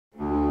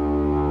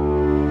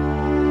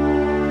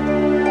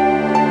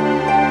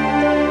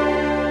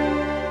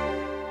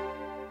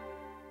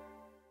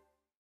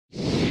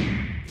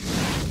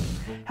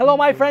Hello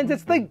my friends,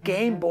 it's the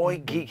Game Boy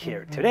Geek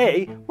here.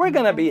 Today, we're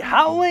gonna be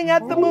howling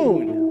at the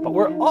moon, but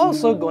we're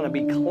also gonna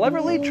be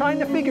cleverly trying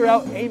to figure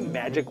out a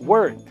magic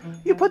word.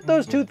 You put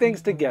those two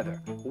things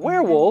together,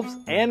 werewolves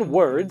and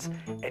words,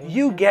 and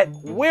you get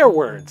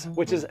Werewords,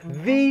 which is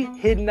the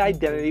hidden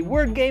identity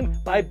word game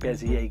by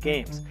Bezier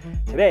Games.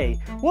 Today,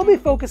 we'll be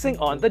focusing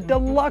on the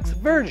deluxe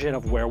version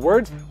of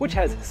Werewords, which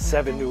has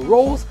 7 new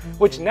roles,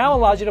 which now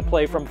allows you to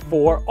play from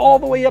 4 all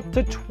the way up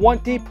to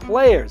 20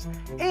 players.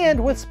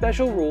 And with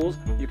special rules,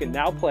 you can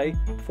now play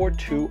for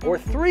 2 or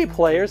 3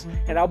 players,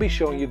 and I'll be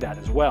showing you that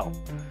as well.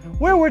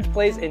 Werewords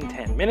plays in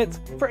 10 minutes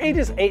for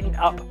ages 8 and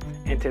up.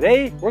 And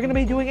today, we're going to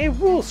be doing a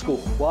rule school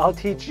where I'll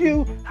teach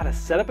you how to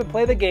set up and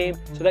play the game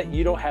so that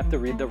you don't have to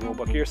read the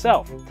rulebook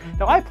yourself.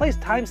 Now, I placed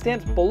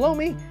timestamps below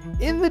me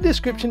in the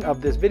description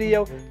of this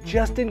video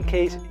just in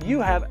case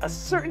you have a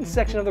certain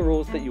section of the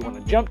rules that you want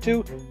to jump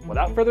to.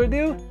 Without further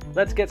ado,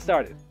 let's get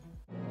started.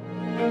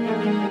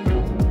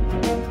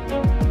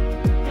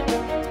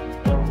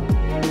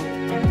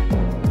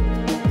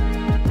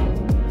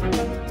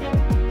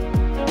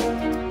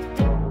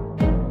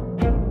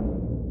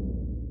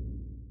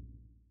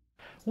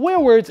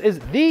 Werewords is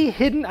the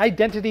hidden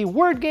identity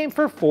word game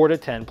for 4 to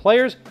 10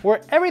 players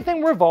where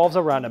everything revolves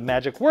around a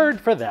magic word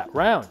for that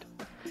round.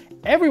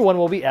 Everyone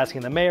will be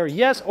asking the mayor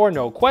yes or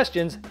no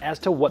questions as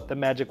to what the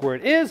magic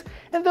word is,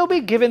 and they'll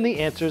be given the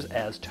answers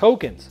as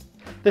tokens.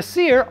 The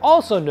seer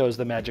also knows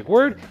the magic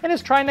word and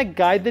is trying to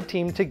guide the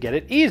team to get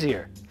it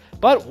easier.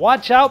 But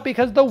watch out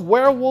because the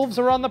werewolves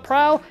are on the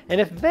prowl,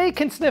 and if they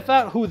can sniff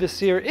out who the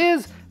seer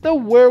is, the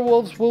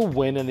werewolves will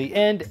win in the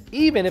end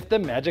even if the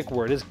magic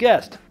word is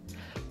guessed.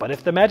 But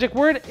if the magic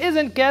word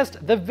isn't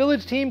guessed, the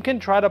village team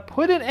can try to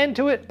put an end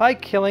to it by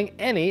killing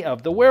any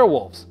of the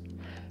werewolves.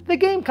 The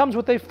game comes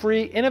with a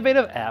free,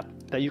 innovative app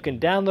that you can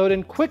download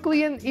and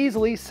quickly and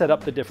easily set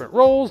up the different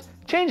roles,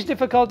 change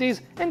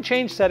difficulties, and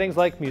change settings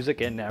like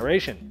music and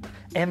narration.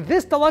 And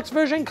this deluxe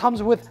version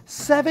comes with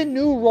 7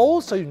 new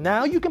roles, so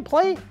now you can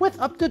play with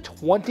up to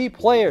 20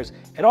 players.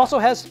 It also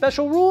has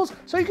special rules,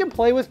 so you can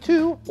play with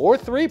 2 or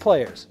 3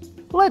 players.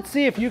 Let's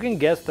see if you can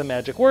guess the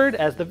magic word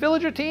as the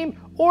villager team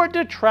or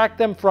detract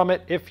them from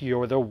it if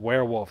you're the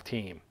werewolf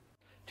team.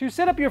 To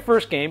set up your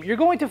first game, you're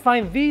going to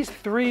find these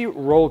 3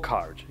 role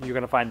cards. You're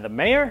going to find the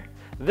mayor,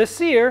 the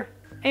seer,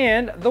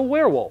 and the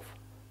werewolf.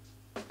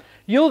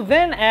 You'll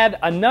then add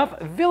enough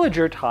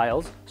villager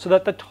tiles so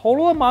that the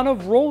total amount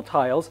of role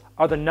tiles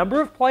are the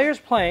number of players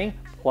playing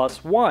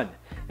plus 1.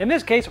 In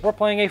this case, we're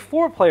playing a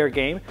 4-player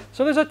game,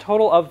 so there's a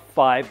total of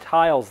 5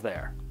 tiles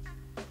there.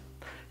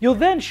 You'll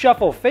then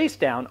shuffle face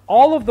down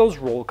all of those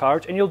role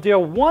cards and you'll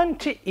deal 1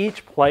 to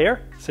each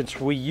player.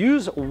 Since we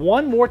use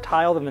 1 more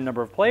tile than the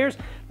number of players,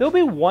 there'll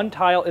be 1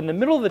 tile in the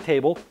middle of the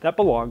table that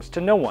belongs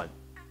to no one.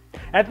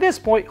 At this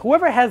point,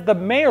 whoever has the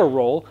mayor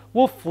role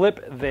will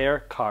flip their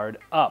card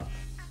up.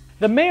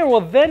 The mayor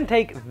will then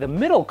take the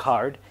middle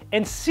card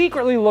and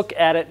secretly look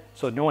at it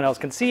so no one else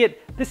can see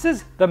it. This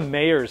is the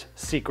mayor's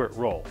secret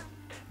role.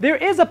 There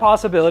is a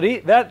possibility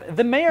that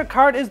the mayor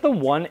card is the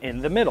one in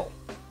the middle.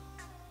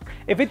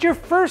 If it's your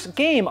first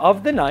game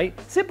of the night,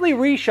 simply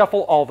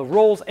reshuffle all the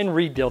rolls and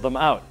redeal them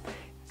out.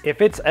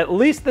 If it's at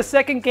least the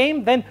second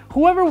game, then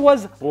whoever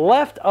was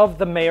left of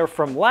the mayor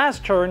from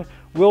last turn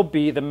will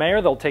be the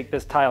mayor. They'll take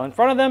this tile in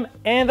front of them,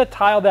 and the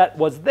tile that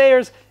was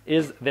theirs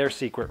is their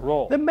secret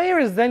role. The mayor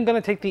is then going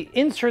to take the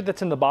insert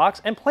that's in the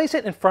box and place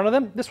it in front of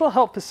them. This will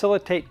help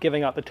facilitate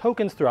giving out the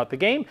tokens throughout the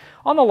game.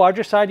 On the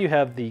larger side, you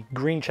have the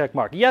green check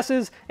mark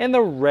yeses and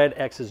the red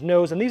X's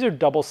no's, and these are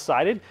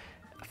double-sided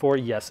for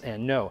yes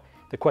and no.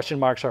 The question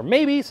marks are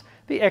maybes,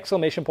 the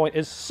exclamation point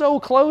is so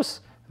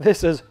close,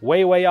 this is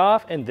way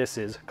off, and this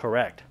is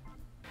correct.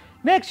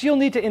 Next, you'll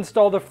need to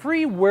install the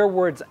free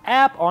Werewords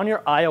app on your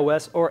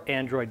iOS or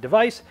Android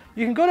device.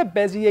 You can go to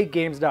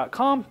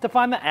beziergames.com to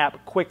find the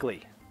app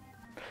quickly.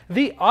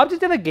 The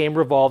object of the game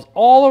revolves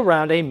all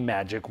around a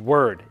magic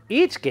word.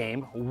 Each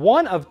game,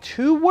 1 of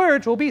 2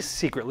 words will be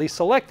secretly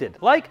selected,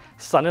 like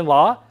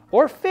son-in-law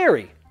or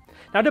fairy.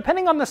 Now,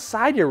 depending on the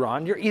side you're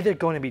on, you're either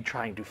going to be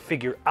trying to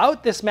figure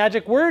out this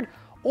magic word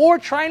or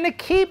trying to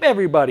keep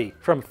everybody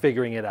from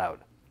figuring it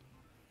out.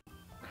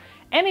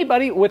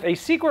 Anybody with a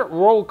secret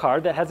role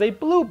card that has a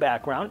blue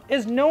background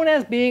is known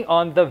as being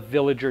on the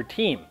villager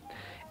team.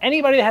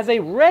 Anybody that has a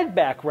red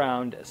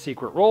background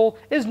secret role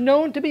is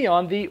known to be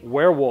on the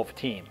werewolf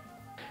team.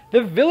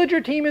 The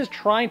villager team is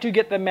trying to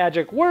get the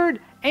magic word,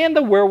 and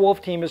the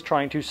werewolf team is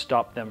trying to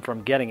stop them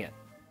from getting it.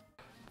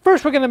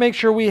 First, we're going to make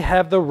sure we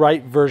have the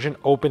right version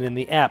open in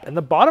the app. In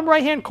the bottom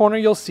right-hand corner,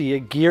 you'll see a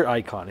gear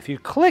icon. If you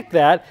click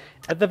that,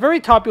 at the very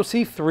top, you'll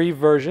see 3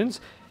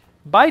 versions.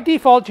 By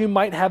default, you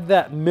might have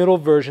that middle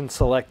version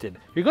selected.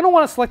 You're going to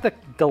want to select the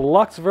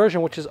deluxe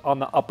version, which is on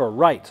the upper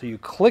right. So you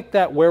click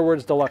that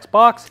Werewords Deluxe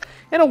box,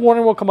 and a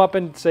warning will come up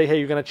and say, hey,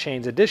 you're going to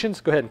change editions.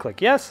 Go ahead and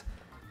click yes.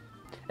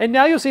 And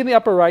now you'll see in the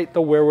upper right,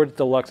 the Werewords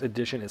Deluxe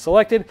edition is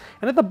selected.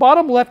 And at the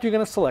bottom left, you're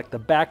going to select the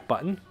back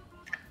button.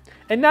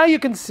 And now you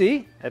can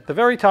see, at the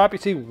very top, you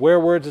see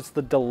Werewords, it's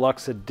the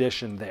deluxe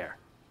edition there.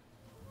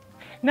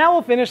 Now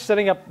we'll finish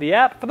setting up the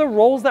app for the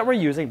roles that we're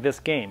using this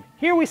game.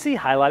 Here we see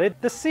highlighted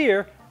the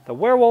seer, the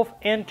werewolf,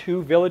 and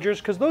 2 villagers,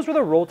 because those were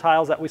the role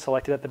tiles that we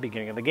selected at the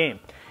beginning of the game.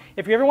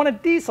 If you ever want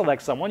to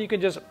deselect someone, you can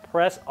just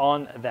press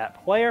on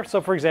that player. So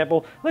for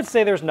example, let's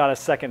say there's not a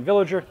second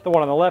villager. The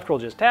one on the left will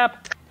just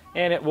tap,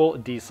 and it will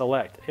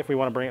deselect. If we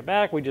want to bring it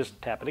back, we just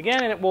tap it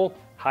again, and it will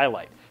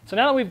highlight. So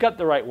now that we've got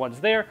the right ones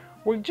there,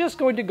 we're just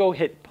going to go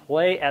hit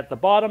play at the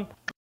bottom.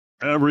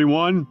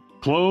 Everyone,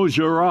 close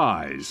your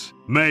eyes.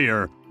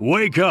 Mayor,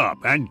 wake up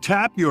and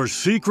tap your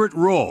secret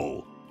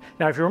role.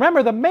 Now if you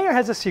remember, the mayor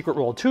has a secret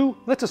role too.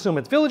 Let's assume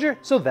it's villager,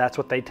 so that's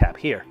what they tap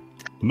here.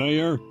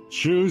 Mayor,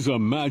 choose a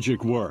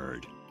magic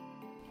word.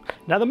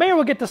 Now the mayor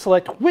will get to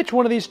select which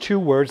one of these 2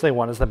 words they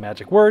want as the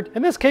magic word.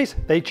 In this case,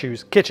 they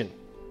choose kitchen.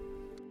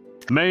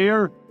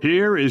 Mayor,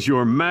 here is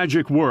your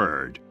magic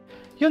word.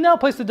 You'll now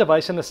place the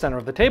device in the center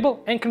of the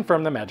table and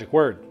confirm the magic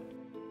word.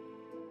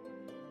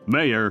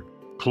 Mayor,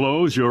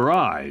 close your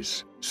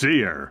eyes.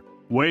 Seer,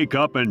 wake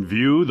up and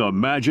view the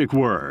magic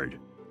word.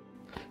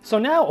 So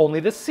now only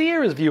the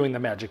seer is viewing the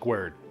magic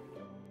word.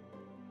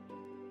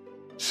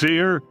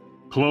 Seer,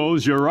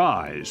 close your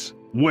eyes.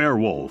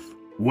 Werewolf,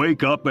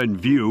 wake up and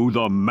view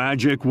the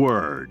magic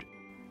word.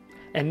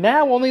 And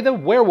now only the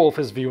werewolf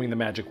is viewing the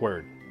magic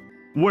word.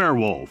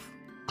 Werewolf,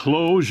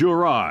 close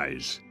your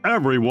eyes.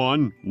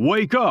 Everyone,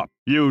 wake up.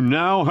 You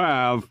now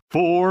have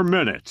 4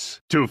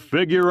 minutes to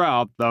figure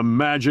out the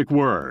magic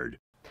word.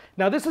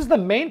 Now this is the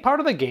main part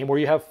of the game where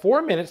you have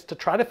 4 minutes to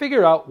try to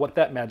figure out what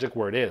that magic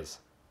word is.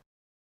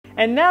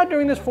 And now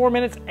during this 4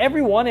 minutes,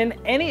 everyone in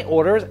any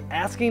order is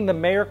asking the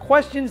mayor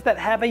questions that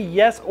have a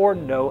yes or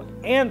no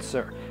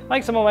answer.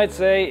 Like someone might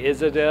say,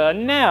 is it a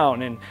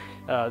noun? And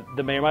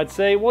the mayor might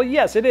say, well,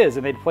 yes, it is.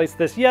 And they'd place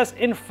this yes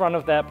in front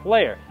of that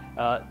player.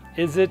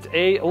 Is it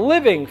a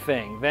living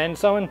thing? Then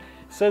someone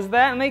says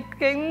that and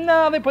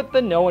they put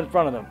the no in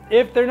front of them.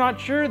 If they're not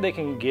sure, they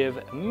can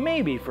give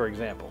maybe, for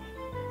example.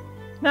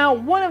 Now,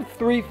 one of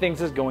 3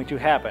 things is going to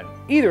happen.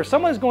 Either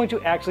someone is going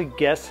to actually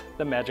guess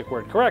the magic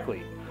word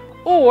correctly,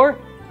 or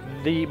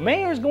the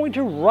mayor is going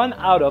to run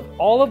out of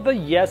all of the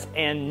yes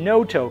and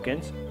no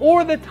tokens,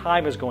 or the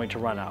time is going to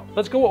run out.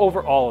 Let's go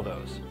over all of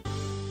those.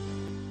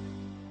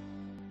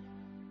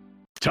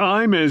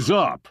 Time is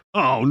up.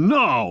 Oh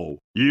no!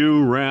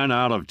 You ran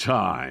out of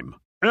time.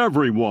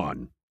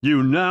 Everyone,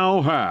 you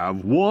now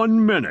have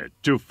 1 minute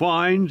to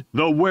find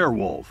the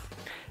werewolf.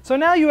 So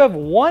now you have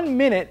 1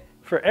 minute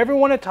for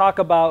everyone to talk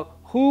about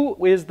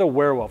who is the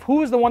werewolf,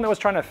 who is the one that was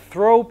trying to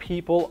throw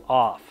people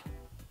off.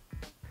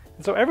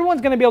 And so everyone's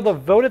going to be able to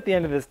vote at the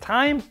end of this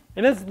time,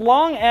 and as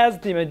long as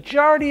the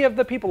majority of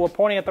the people are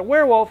pointing at the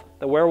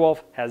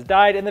werewolf has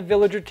died and the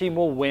villager team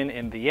will win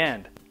in the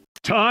end.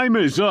 Time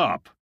is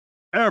up.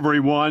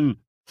 Everyone,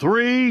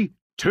 3,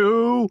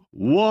 2,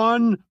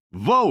 1,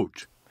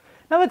 vote.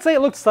 Now let's say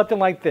it looks something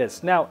like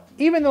this. Now,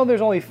 even though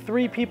there's only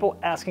 3 people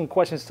asking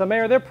questions to the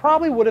mayor, there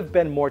probably would have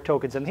been more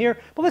tokens in here,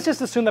 but let's just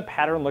assume the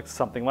pattern looks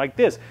something like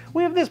this.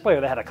 We have this player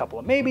that had a couple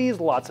of maybes,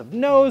 lots of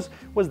no's.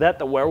 Was that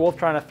the werewolf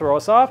trying to throw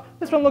us off?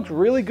 This one looked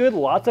really good,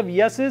 lots of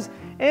yeses,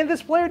 and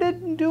this player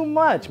didn't do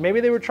much. Maybe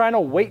they were trying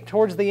to wait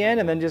towards the end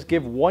and then just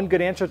give one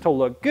good answer to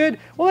look good.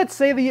 Well, let's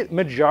say the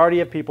majority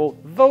of people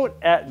vote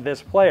at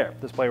this player.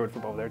 This player would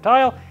flip over their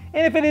tile,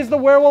 and if it is the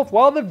werewolf,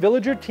 well, the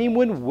villager team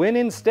would win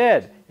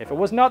instead. If it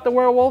was not the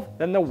werewolf,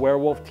 then the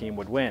werewolf team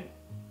would win.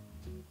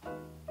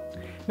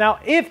 Now,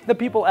 if the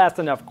people asked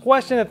enough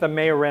questions that the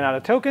mayor ran out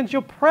of tokens,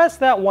 you'll press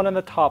that one on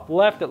the top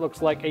left that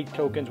looks like 8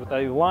 tokens with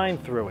a line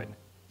through it.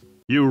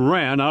 You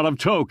ran out of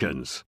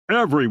tokens.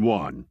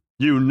 Everyone,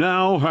 you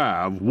now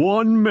have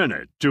 1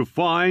 minute to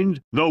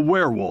find the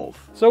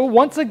werewolf. So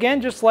once again,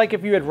 just like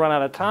if you had run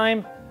out of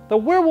time, the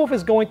werewolf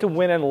is going to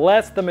win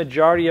unless the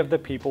majority of the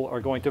people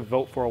are going to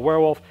vote for a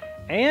werewolf.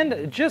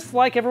 And just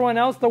like everyone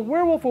else, the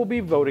werewolf will be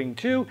voting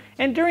too,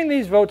 and during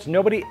these votes,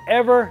 nobody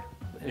ever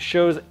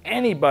shows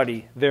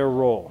anybody their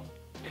role.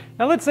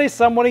 Now let's say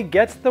somebody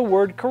gets the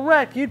word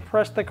correct, you'd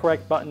press the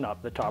correct button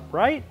up the top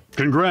right.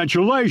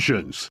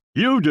 Congratulations!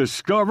 You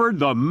discovered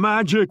the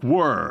magic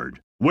word.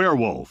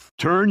 Werewolf,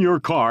 turn your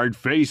card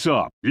face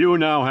up. You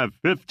now have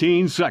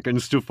 15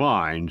 seconds to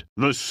find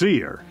the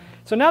seer.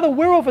 So now the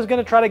werewolf is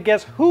going to try to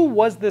guess who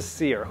was the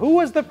seer, who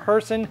was the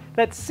person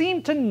that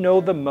seemed to know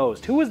the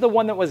most, who was the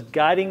one that was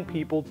guiding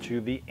people to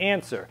the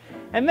answer.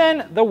 And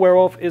then the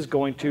werewolf is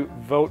going to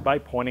vote by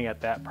pointing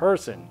at that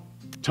person.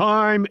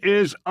 Time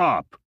is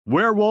up.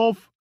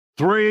 Werewolf,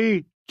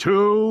 3,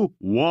 2,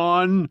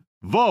 1,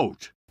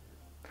 vote.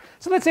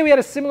 So let's say we had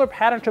a similar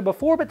pattern to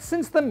before, but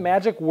since the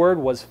magic word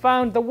was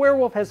found, the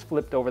werewolf has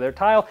flipped over their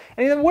tile,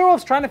 and the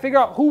werewolf's trying to figure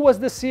out who was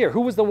the seer,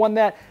 who was the one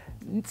that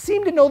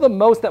seemed to know the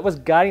most that was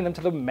guiding them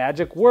to the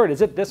magic word.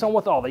 Is it this one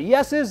with all the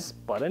yeses,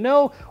 but a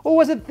no? Or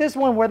was it this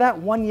one where that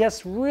one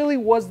yes really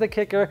was the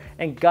kicker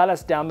and got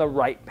us down the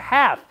right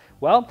path?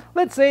 Well,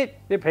 let's say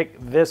they pick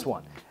this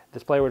one.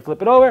 This player would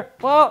flip it over.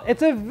 Well,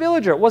 it's a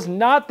villager. It was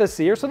not the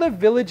seer, so the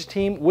village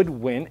team would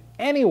win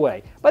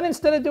anyway. But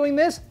instead of doing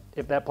this,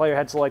 if that player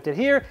had selected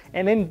here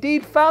and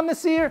indeed found the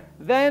seer,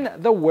 then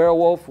the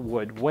werewolf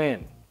would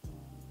win.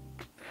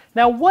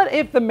 Now, what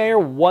if the mayor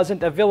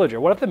wasn't a villager?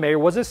 What if the mayor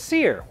was a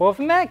seer? Well, if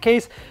in that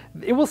case,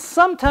 it will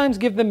sometimes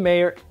give the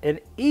mayor an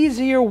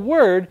easier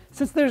word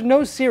since there's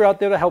no seer out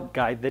there to help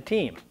guide the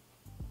team.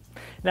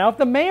 Now, if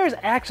the mayor is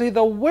actually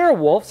the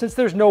werewolf, since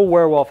there's no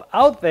werewolf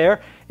out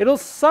there, it'll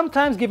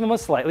sometimes give him a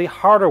slightly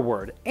harder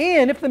word.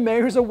 And if the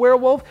mayor is a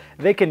werewolf,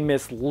 they can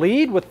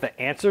mislead with the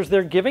answers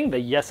they're giving, the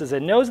yeses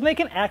and nos, and they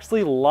can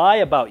actually lie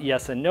about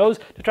yes and nos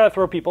to try to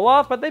throw people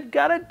off, but they've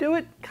got to do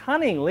it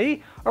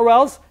cunningly, or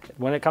else,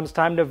 when it comes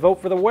time to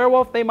vote for the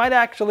werewolf, they might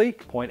actually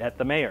point at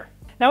the mayor.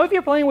 Now, if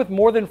you're playing with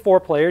more than 4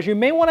 players, you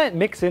may want to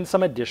mix in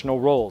some additional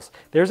roles.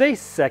 There's a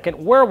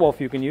second werewolf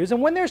you can use, and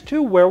when there's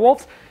 2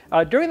 werewolves,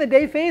 during the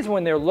day phase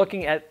when they're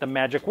looking at the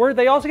magic word,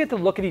 they also get to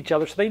look at each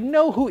other so they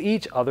know who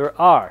each other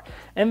are.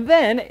 And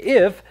then,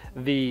 if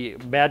the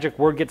magic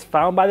word gets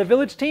found by the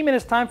village team and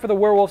it's time for the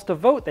werewolves to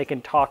vote, they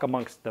can talk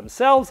amongst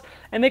themselves,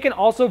 and they can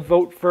also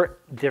vote for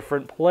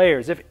different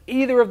players. If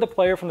either of the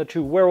player from the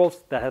 2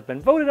 werewolves that have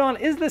been voted on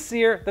is the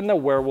seer, then the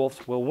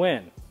werewolves will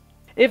win.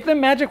 If the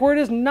magic word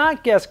is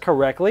not guessed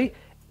correctly,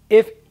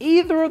 if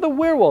either of the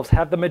werewolves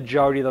have the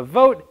majority of the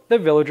vote, the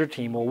villager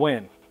team will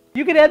win.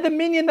 You could add the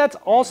minion that's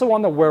also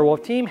on the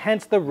werewolf team,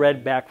 hence the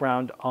red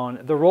background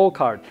on the roll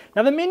card.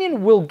 Now the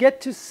minion will get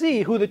to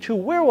see who the 2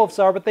 werewolves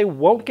are, but they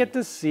won't get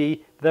to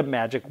see the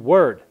magic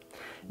word.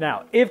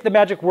 Now, if the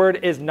magic word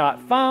is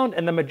not found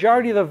and the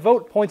majority of the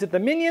vote points at the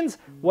minions,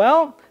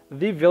 well,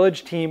 the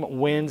village team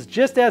wins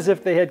just as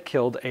if they had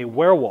killed a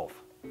werewolf.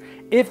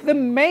 If the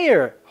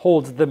mayor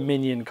holds the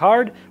minion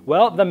card,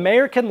 well, the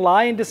mayor can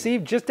lie and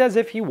deceive just as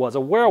if he was a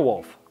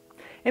werewolf.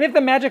 And if the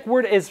magic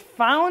word is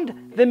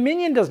found, the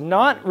minion does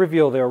not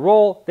reveal their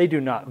role, they do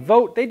not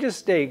vote, they just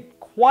stay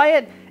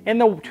quiet, and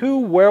the 2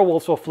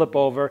 werewolves will flip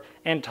over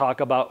and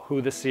talk about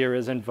who the seer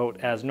is and vote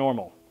as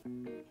normal.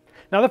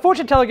 Now the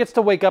fortune teller gets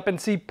to wake up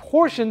and see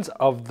portions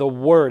of the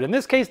word. In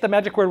this case, the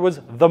magic word was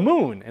the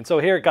moon, and so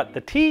here it got the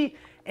T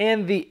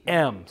and the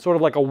M, sort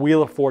of like a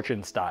Wheel of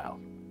Fortune style.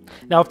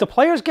 Now, if the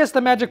players guess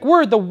the magic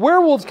word, the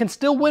werewolves can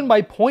still win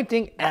by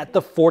pointing at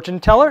the fortune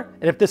teller.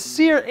 And if the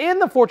seer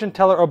and the fortune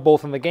teller are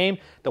both in the game,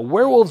 the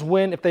werewolves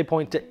win if they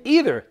point to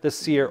either the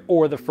seer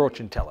or the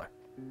fortune teller.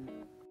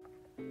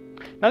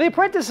 Now, the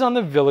apprentice is on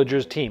the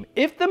villager's team.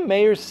 If the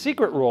mayor's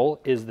secret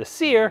role is the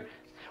seer,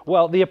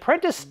 well, the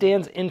apprentice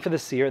stands in for the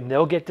seer and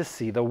they'll get to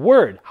see the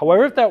word.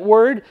 However, if that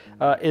word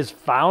is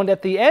found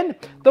at the end,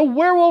 the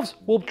werewolves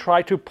will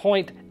try to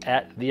point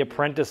at the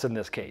apprentice in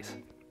this case.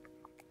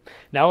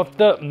 Now, if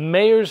the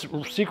mayor's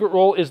secret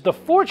role is the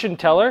fortune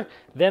teller,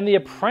 then the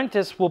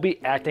apprentice will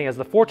be acting as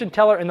the fortune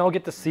teller and they'll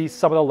get to see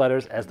some of the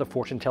letters as the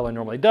fortune teller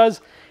normally does.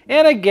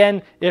 And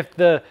again, if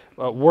the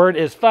word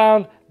is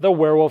found, the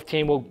werewolf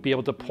team will be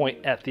able to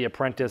point at the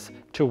apprentice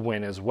to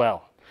win as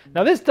well.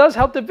 Now, this does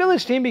help the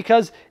village team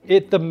because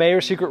if the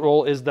mayor's secret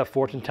role is the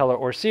fortune teller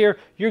or seer,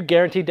 you're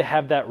guaranteed to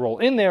have that role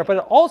in there, but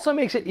it also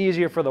makes it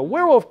easier for the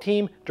werewolf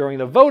team during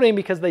the voting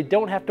because they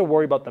don't have to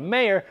worry about the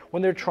mayor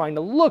when they're trying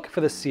to look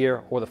for the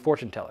seer or the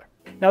fortune teller.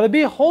 Now, the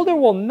beholder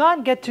will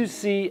not get to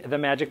see the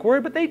magic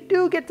word, but they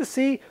do get to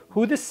see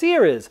who the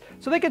seer is.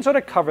 So they can sort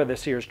of cover the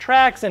seer's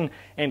tracks and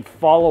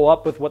follow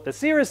up with what the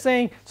seer is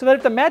saying, so that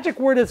if the magic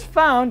word is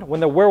found when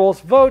the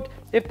werewolves vote,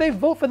 if they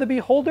vote for the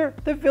beholder,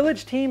 the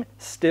village team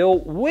still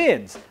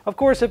wins. Of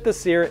course, if the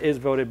seer is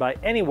voted by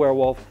any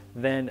werewolf,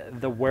 then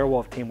the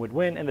werewolf team would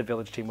win and the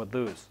village team would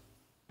lose.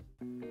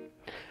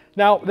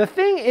 Now, the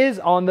thing is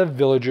on the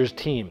villager's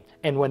team,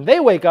 and when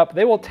they wake up,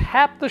 they will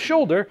tap the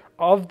shoulder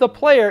of the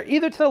player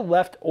either to the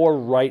left or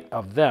right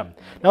of them.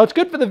 Now, it's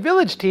good for the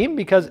village team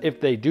because if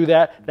they do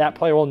that, that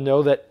player will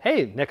know that,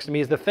 hey, next to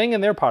me is the thing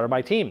and they're part of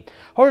my team.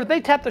 However, if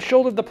they tap the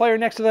shoulder of the player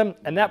next to them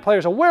and that player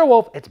is a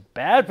werewolf, it's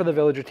bad for the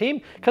villager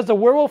team because the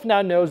werewolf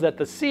now knows that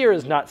the seer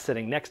is not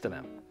sitting next to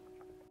them.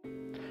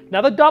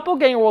 Now, the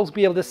doppelganger will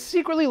be able to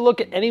secretly look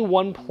at any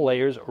one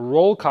player's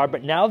role card,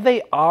 but now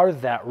they are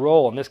that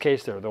role. In this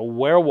case, they're the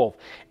werewolf.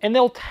 And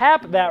they'll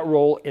tap that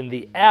role in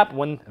the app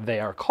when they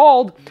are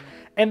called,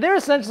 and they're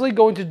essentially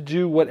going to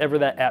do whatever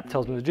that app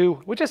tells them to do,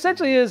 which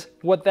essentially is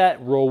what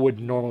that role would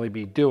normally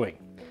be doing.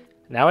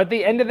 Now, at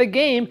the end of the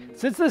game,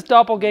 since this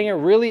doppelganger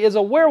really is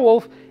a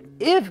werewolf,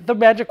 if the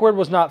magic word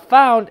was not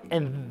found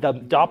and the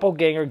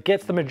doppelganger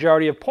gets the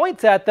majority of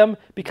points at them,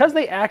 because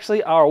they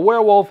actually are a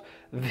werewolf,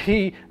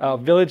 the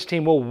village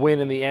team will win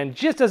in the end,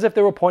 just as if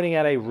they were pointing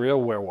at a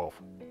real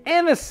werewolf.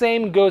 And the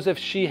same goes if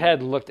she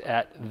had looked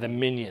at the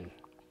minion.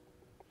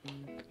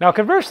 Now,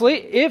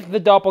 conversely, if the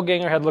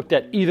doppelganger had looked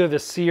at either the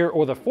seer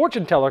or the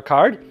fortune teller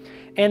card,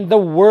 and the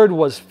word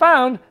was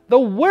found, the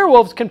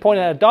werewolves can point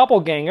at a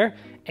doppelganger,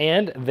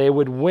 and they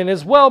would win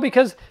as well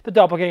because the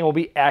doppelganger will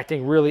be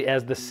acting really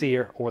as the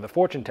seer or the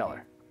fortune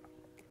teller.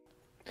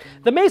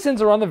 The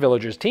Masons are on the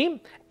villagers team,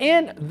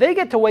 and they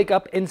get to wake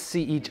up and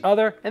see each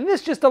other, and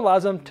this just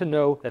allows them to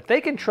know that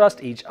they can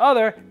trust each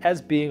other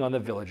as being on the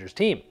villagers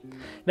team.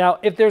 Now,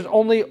 if there's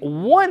only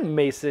one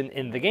Mason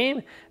in the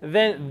game,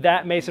 then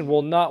that Mason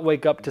will not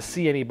wake up to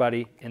see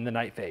anybody in the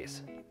night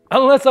phase.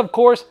 Unless, of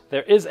course,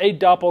 there is a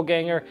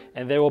doppelganger,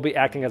 and they will be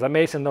acting as a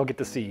Mason, they'll get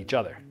to see each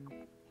other.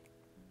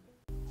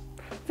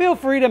 Feel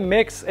free to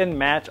mix and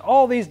match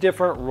all these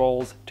different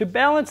roles to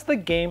balance the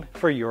game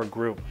for your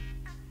group.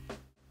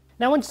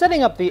 Now when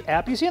setting up the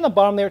app, you see on the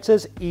bottom there it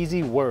says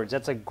Easy Words.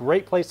 That's a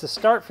great place to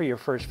start for your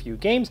first few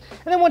games.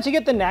 And then once you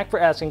get the knack for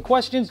asking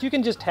questions, you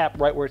can just tap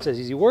right where it says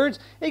Easy Words,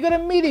 and you go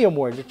to Medium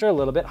Words, which are a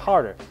little bit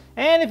harder.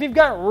 And if you've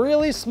got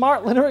really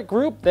smart literate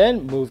group,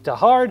 then move to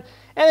Hard.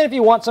 And then if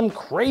you want some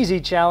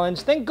crazy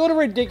challenge, then go to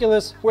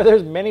Ridiculous, where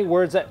there's many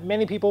words that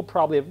many people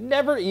probably have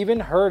never even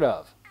heard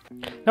of.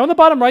 Now on the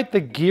bottom right,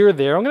 the gear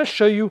there, I'm going to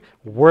show you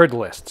word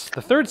lists.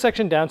 The third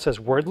section down says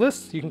Word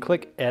Lists. You can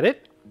click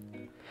Edit.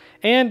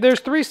 And there's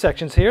 3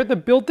 sections here. The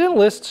built-in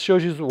list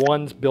shows you the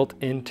ones built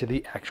into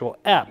the actual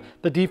app.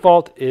 The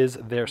default is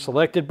there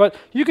selected, but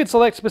you can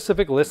select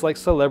specific lists like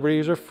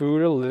celebrities or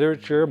food or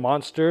literature,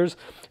 monsters,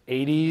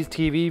 80s,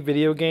 TV,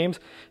 video games.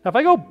 Now if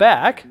I go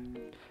back,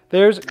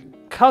 there's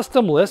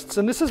custom lists,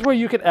 and this is where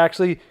you could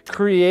actually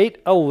create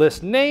a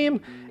list name,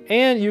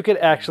 and you could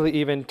actually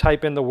even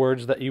type in the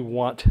words that you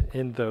want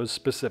in those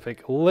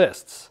specific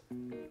lists.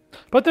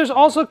 But there's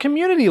also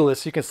community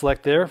lists you can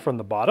select there from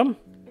the bottom.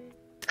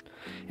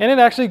 And it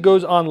actually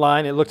goes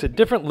online. It looks at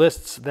different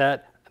lists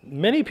that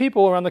many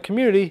people around the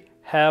community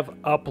have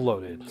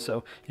uploaded.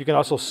 So you can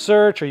also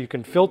search, or you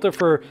can filter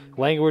for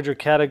language or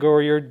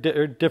category or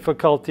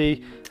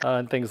difficulty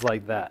and things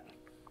like that.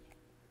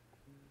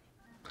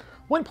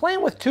 When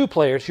playing with 2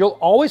 players, you'll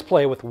always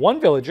play with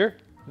one villager,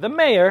 the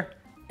mayor,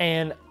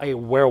 and a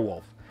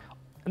werewolf.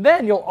 And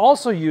then you'll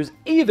also use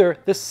either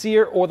the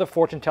seer or the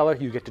fortune teller.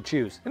 You get to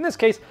choose. In this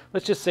case,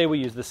 let's just say we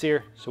use the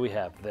seer, so we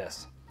have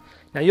this.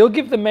 Now you'll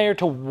give the mayor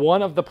to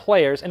one of the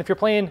players, and if you're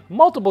playing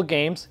multiple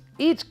games,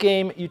 each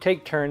game you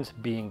take turns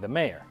being the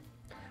mayor.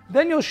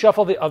 Then you'll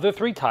shuffle the other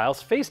 3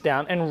 tiles face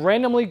down and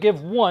randomly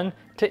give one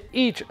to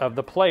each of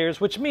the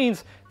players, which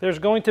means there's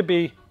going to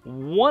be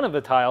one of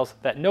the tiles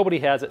that nobody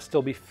has that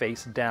still be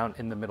face down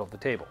in the middle of the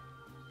table.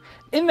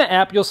 In the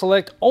app, you'll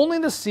select only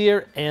the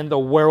seer and the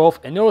werewolf,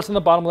 and notice in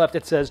the bottom left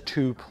it says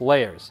 2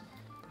 players.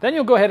 Then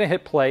you'll go ahead and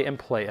hit play and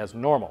play as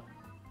normal.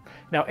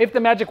 Now, if the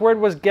magic word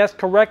was guessed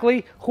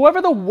correctly,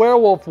 whoever the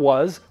werewolf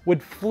was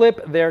would flip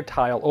their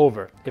tile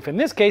over. If in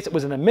this case it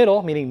was in the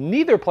middle, meaning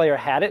neither player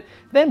had it,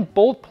 then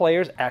both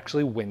players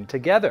actually win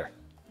together.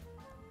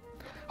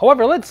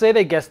 However, let's say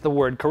they guessed the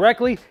word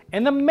correctly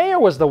and the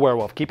mayor was the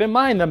werewolf. Keep in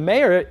mind, the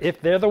mayor,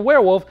 if they're the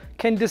werewolf,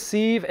 can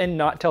deceive and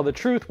not tell the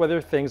truth whether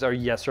things are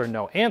yes or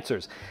no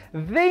answers.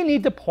 They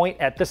need to point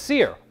at the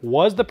seer.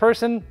 Was the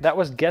person that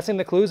was guessing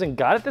the clues and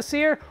got it the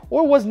seer,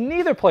 or was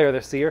neither player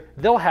the seer?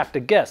 They'll have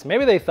to guess.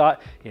 Maybe they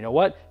thought, you know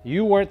what,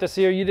 you weren't the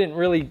seer, you didn't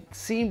really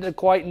seem to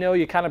quite know,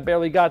 you kind of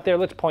barely got there,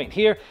 let's point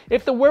here.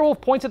 If the werewolf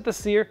points at the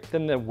seer,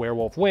 then the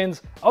werewolf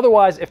wins.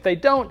 Otherwise, if they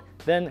don't,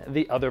 then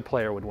the other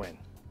player would win.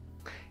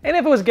 And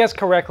if it was guessed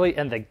correctly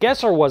and the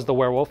guesser was the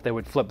werewolf, they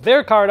would flip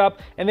their card up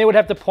and they would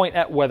have to point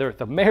at whether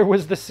the mayor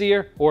was the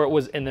seer or it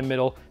was in the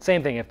middle.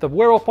 Same thing, if the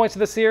werewolf points to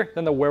the seer,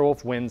 then the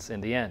werewolf wins in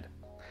the end.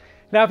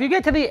 Now, if you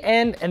get to the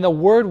end and the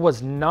word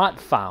was not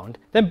found,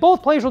 then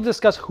both players will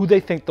discuss who they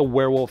think the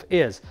werewolf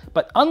is.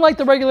 But unlike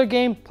the regular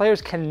game,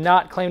 players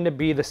cannot claim to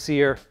be the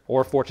seer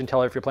or fortune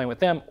teller if you're playing with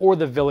them, or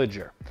the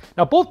villager.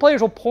 Now, both players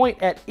will point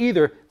at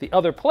either the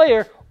other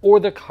player or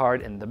the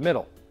card in the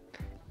middle.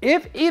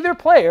 If either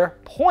player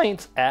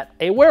points at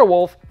a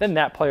werewolf, then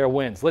that player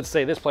wins. Let's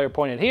say this player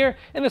pointed here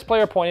and this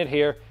player pointed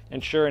here,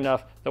 and sure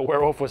enough, the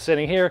werewolf was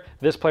sitting here.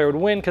 This player would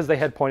win because they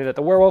had pointed at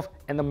the werewolf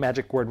and the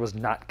magic word was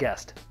not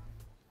guessed.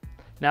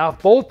 Now,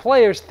 if both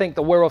players think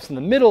the werewolf's in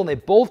the middle and they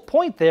both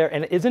point there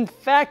and it is in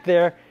fact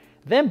there,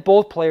 then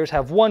both players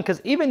have won, because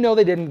even though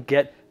they didn't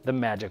get the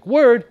magic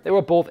word, they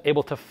were both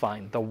able to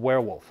find the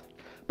werewolf.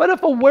 But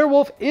if a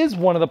werewolf is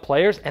one of the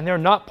players and they're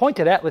not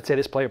pointed at, let's say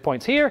this player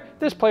points here,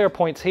 this player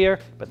points here,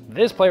 but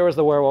this player is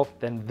the werewolf,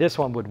 then this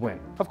one would win.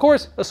 Of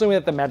course, assuming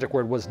that the magic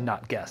word was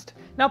not guessed.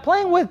 Now,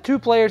 playing with 2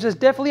 players is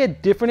definitely a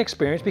different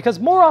experience, because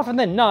more often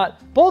than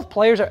not, both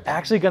players are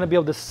actually going to be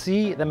able to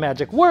see the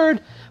magic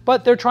word,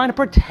 but they're trying to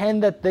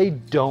pretend that they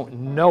don't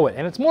know it,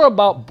 and it's more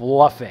about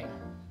bluffing.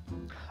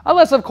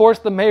 Unless, of course,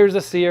 the mayor's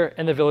the seer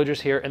and the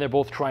villager's here and they're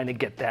both trying to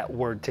get that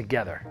word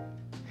together.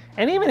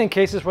 And even in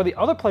cases where the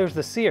other player's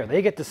the seer,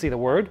 they get to see the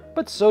word,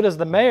 but so does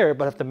the mayor.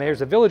 But if the mayor's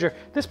the villager,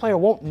 this player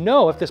won't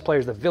know if this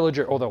player's the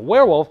villager or the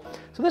werewolf.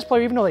 So this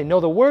player, even though they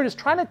know the word, is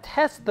trying to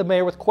test the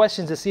mayor with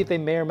questions to see if they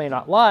may or may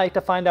not lie, to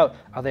find out,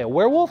 are they a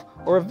werewolf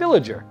or a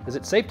villager? Is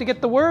it safe to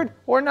get the word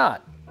or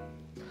not?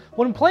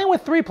 When playing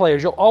with 3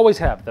 players, you'll always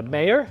have the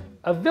mayor,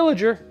 a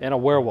villager, and a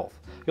werewolf.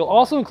 You'll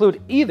also include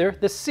either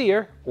the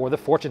seer or the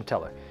fortune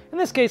teller. In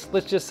this case,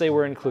 let's just say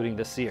we're including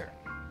the seer.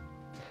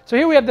 So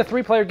here we have the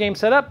 3-player game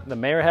set up. The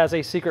mayor has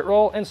a secret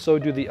role, and so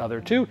do the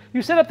other 2.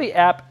 You set up the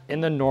app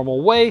in the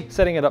normal way,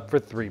 setting it up for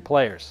 3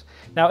 players.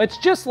 Now, it's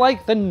just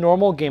like the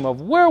normal game of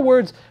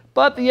Werewords,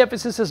 but the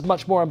emphasis is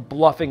much more on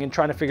bluffing and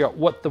trying to figure out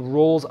what the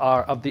roles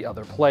are of the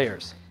other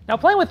players. Now,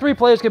 playing with 3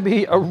 players can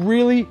be a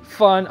really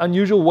fun,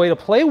 unusual way to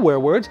play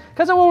Werewords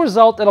because it will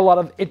result in a lot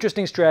of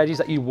interesting strategies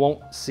that you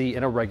won't see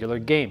in a regular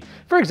game.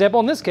 For example,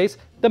 in this case,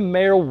 the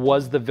mayor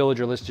was the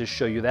villager. Let's just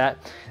show you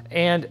that.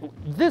 And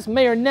this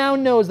mayor now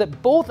knows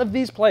that both of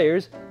these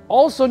players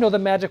also know the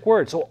magic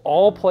word, so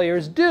all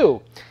players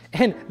do.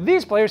 And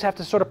these players have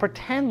to sort of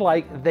pretend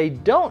like they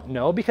don't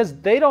know because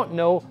they don't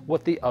know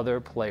what the other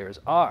players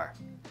are.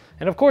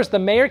 And of course, the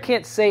mayor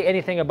can't say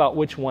anything about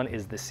which one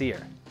is the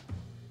seer.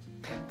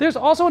 There's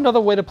also another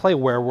way to play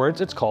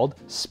Werewords. It's called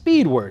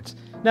Speed Words.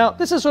 Now,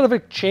 this is sort of a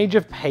change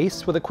of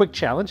pace with a quick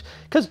challenge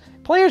because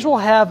players will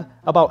have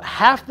about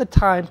half the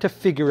time to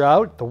figure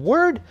out the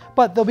word,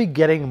 but they'll be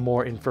getting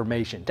more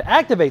information. To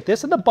activate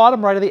this, in the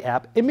bottom right of the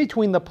app, in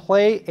between the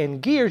play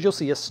and gears, you'll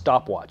see a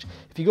stopwatch.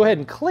 If you go ahead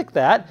and click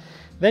that,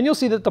 then you'll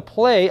see that the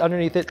play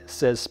underneath it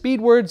says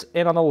Speed Words,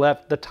 and on the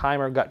left, the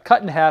timer got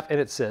cut in half and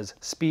it says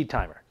Speed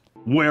Timer.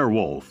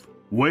 Werewolf,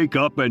 wake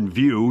up and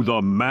view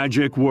the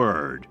magic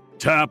word.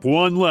 Tap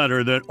one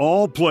letter that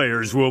all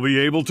players will be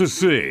able to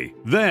see.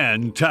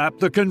 Then tap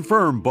the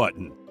confirm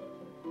button.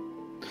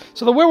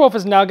 So the werewolf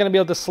is now going to be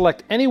able to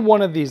select any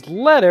one of these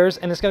letters,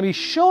 and it's going to be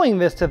showing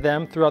this to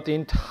them throughout the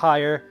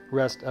entire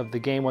rest of the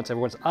game once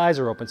everyone's eyes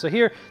are open. So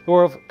here, the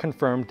werewolf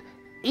confirmed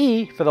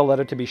E for the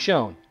letter to be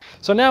shown.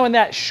 So now in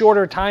that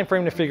shorter time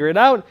frame to figure it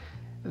out,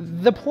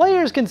 the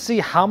players can see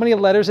how many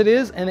letters it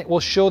is, and it will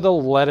show the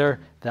letter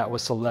that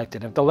was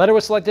selected. If the letter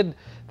was selected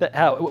that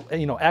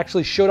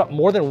actually showed up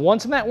more than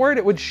once in that word,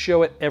 it would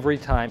show it every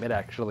time it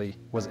actually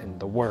was in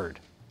the word.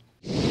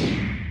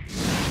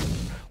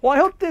 Well, I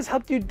hope this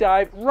helped you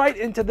dive right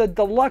into the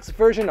deluxe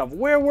version of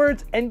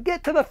Werewords and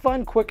get to the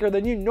fun quicker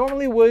than you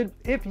normally would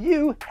if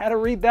you had to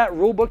read that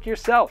rulebook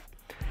yourself.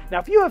 Now,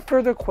 if you have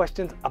further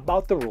questions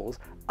about the rules,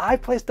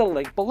 I've placed a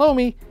link below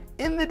me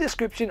in the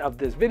description of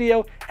this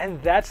video,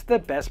 and that's the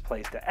best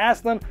place to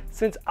ask them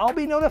since I'll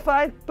be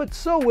notified, but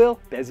so will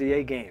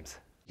Bezier Games.